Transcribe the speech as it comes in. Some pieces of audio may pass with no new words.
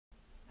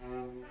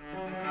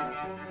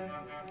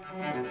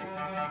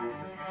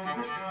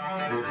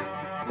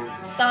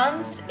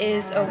Sans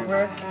is a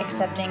work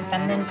accepting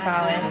feminine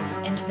prowess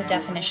into the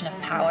definition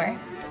of power.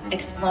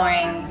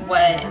 Exploring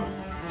what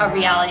a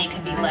reality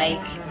could be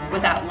like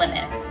without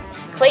limits.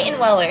 Clayton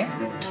Weller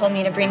told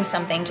me to bring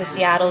something to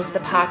Seattle's The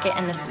Pocket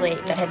and the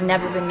Slate that had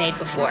never been made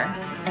before,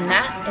 and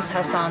that is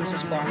how Sans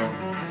was born.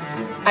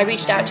 I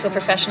reached out to a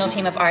professional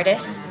team of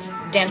artists,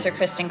 dancer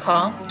Kristen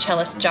Call,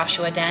 cellist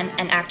Joshua Dent,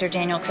 and actor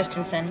Daniel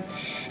Christensen,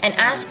 and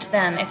asked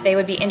them if they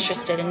would be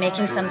interested in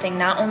making something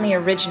not only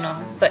original,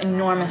 but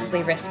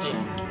enormously risky.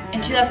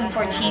 In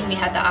 2014, we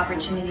had the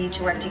opportunity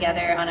to work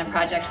together on a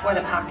project for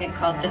The Pocket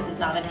called This Is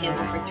Not a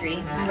Table for Three,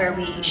 where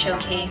we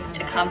showcased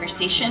a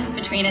conversation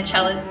between a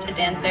cellist, a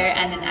dancer,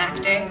 and an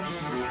actor.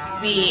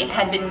 We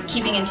had been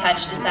keeping in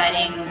touch,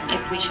 deciding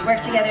if we should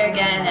work together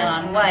again and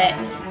on what,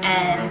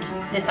 and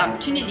this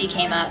opportunity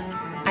came up.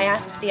 I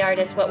asked the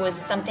artists what was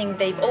something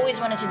they've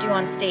always wanted to do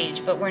on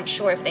stage, but weren't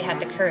sure if they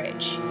had the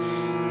courage.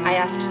 I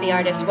asked the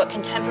artists what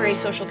contemporary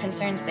social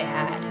concerns they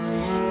had.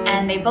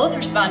 And they both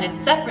responded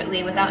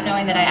separately without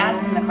knowing that I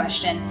asked them the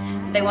question.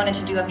 They wanted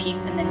to do a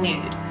piece in the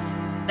nude.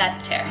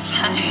 That's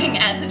terrifying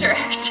as a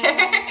director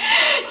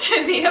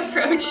to be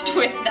approached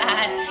with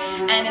that.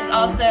 And it's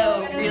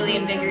also really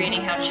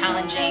invigorating how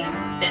challenging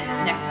this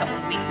next couple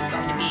of weeks is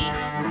going to be.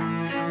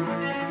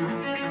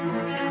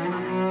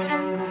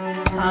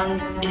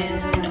 Sans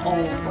is an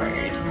old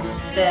word.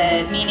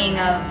 The meaning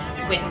of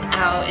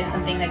without is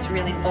something that's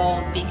really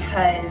old,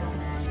 because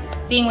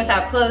being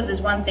without clothes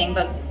is one thing,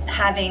 but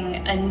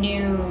having a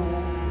new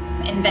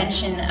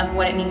invention of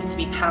what it means to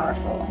be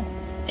powerful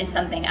is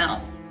something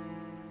else.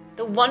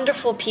 The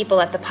wonderful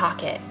people at The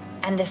Pocket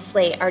and the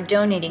Slate are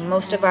donating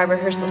most of our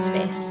rehearsal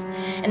space,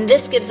 and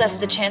this gives us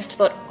the chance to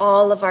put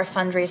all of our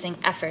fundraising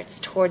efforts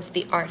towards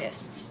the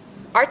artists.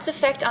 Art's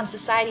effect on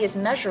society is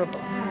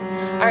measurable.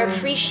 Our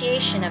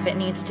appreciation of it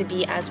needs to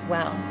be as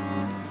well.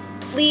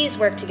 Please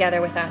work together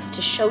with us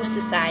to show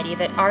society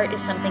that art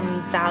is something we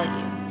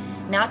value,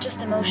 not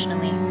just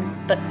emotionally,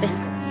 but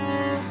fiscally.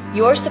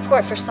 Your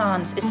support for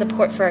Sans is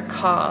support for a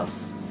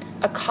cause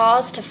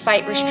to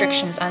fight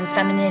restrictions on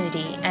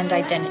femininity and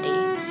identity,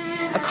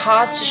 a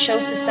cause to show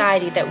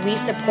society that we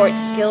support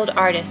skilled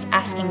artists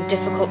asking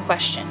difficult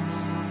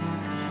questions.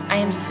 I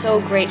am so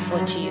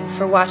grateful to you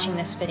for watching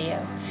this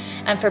video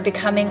and for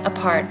becoming a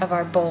part of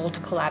our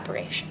bold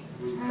collaboration.